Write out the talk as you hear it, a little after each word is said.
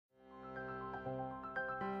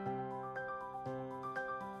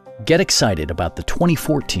Get excited about the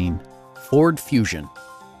 2014 Ford Fusion.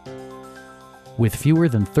 With fewer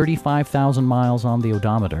than 35,000 miles on the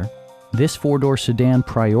odometer, this four-door sedan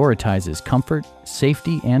prioritizes comfort,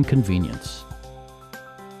 safety, and convenience.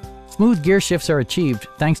 Smooth gear shifts are achieved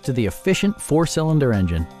thanks to the efficient four-cylinder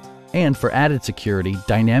engine. And for added security,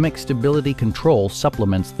 dynamic stability control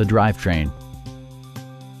supplements the drivetrain.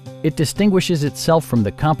 It distinguishes itself from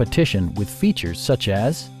the competition with features such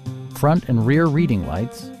as front and rear reading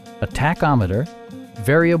lights, a tachometer,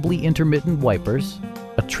 variably intermittent wipers,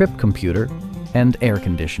 a trip computer, and air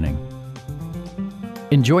conditioning.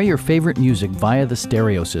 Enjoy your favorite music via the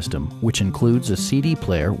stereo system, which includes a CD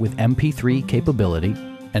player with MP3 capability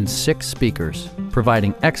and 6 speakers,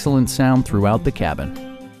 providing excellent sound throughout the cabin.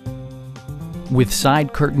 With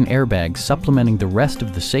side curtain airbags supplementing the rest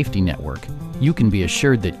of the safety network, you can be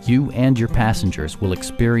assured that you and your passengers will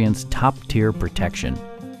experience top-tier protection.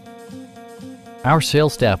 Our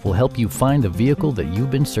sales staff will help you find the vehicle that you've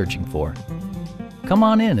been searching for. Come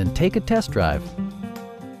on in and take a test drive.